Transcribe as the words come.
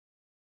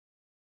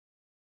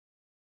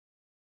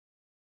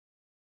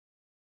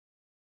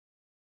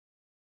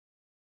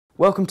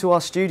Welcome to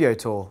our studio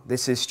tour.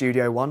 This is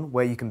Studio One,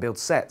 where you can build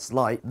sets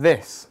like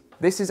this.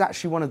 This is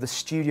actually one of the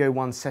Studio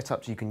One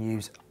setups you can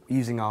use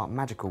using our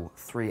magical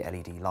 3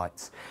 LED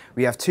lights.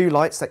 We have 2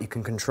 lights that you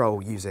can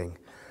control using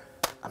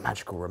a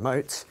magical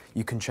remote.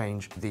 You can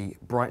change the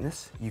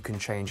brightness, you can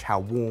change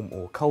how warm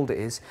or cold it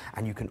is,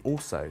 and you can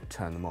also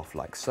turn them off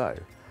like so.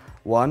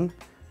 1,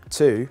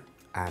 2,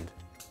 and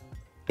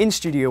in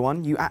Studio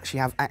One, you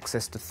actually have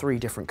access to 3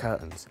 different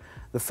curtains.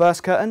 The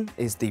first curtain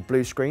is the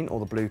blue screen or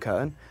the blue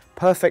curtain,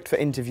 perfect for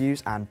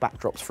interviews and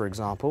backdrops, for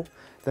example.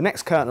 The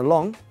next curtain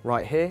along,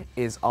 right here,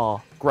 is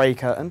our grey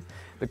curtain.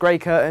 The grey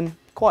curtain,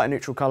 quite a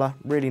neutral colour,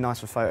 really nice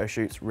for photo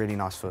shoots, really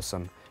nice for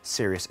some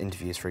serious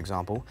interviews, for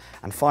example.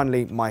 And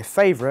finally, my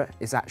favourite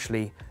is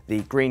actually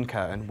the green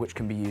curtain, which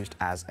can be used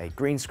as a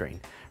green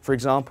screen. For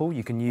example,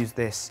 you can use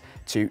this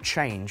to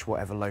change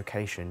whatever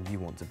location you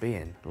want to be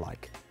in,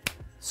 like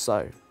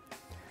so.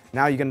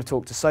 Now you're going to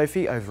talk to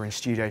Sophie over in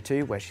Studio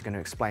 2, where she's going to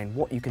explain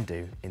what you can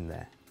do in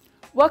there.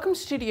 Welcome to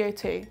Studio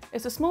 2.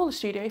 It's a smaller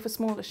studio for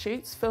smaller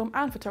shoots, film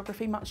and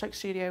photography, much like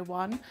Studio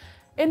 1.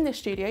 In this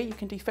studio you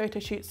can do photo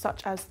shoots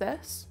such as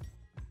this.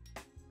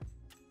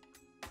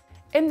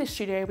 In this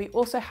studio we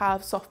also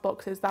have soft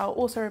boxes that are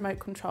also remote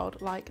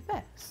controlled like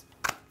this.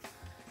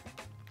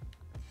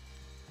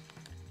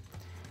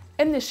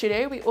 In this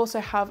studio we also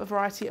have a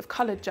variety of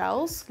coloured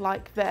gels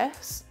like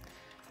this.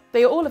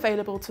 They are all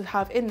available to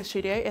have in the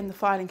studio in the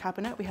filing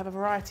cabinet. We have a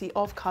variety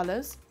of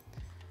colours.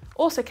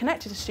 Also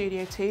connected to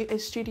Studio 2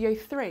 is Studio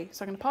 3,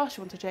 so I'm going to pass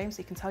you on to James so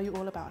he can tell you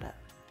all about it.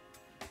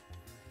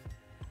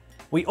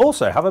 We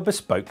also have a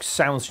bespoke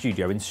sound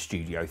studio in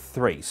Studio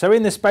 3. So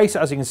in this space,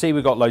 as you can see,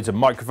 we've got loads of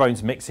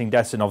microphones, mixing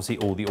desks, and obviously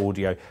all the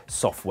audio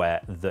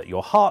software that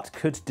your heart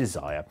could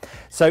desire.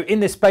 So in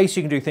this space,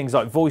 you can do things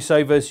like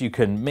voiceovers, you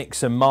can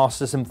mix and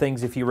master some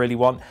things if you really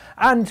want,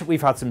 and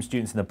we've had some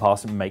students in the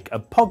past make a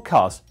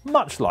podcast,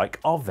 much like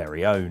our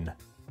very own.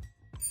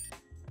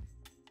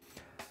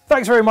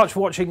 Thanks very much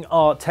for watching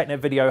our TechNet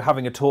video,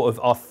 having a tour of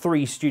our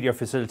 3 studio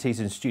facilities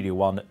in Studio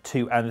 1,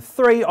 2 and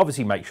 3.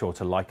 Obviously make sure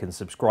to like and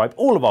subscribe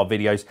all of our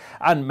videos,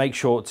 and make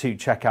sure to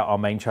check out our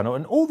main channel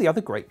and all the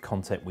other great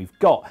content we've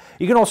got.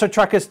 You can also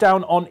track us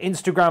down on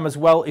Instagram as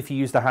well if you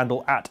use the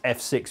handle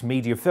 @F6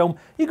 Media Film.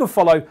 You can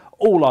follow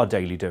all our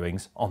daily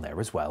doings on there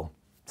as well.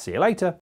 See you later.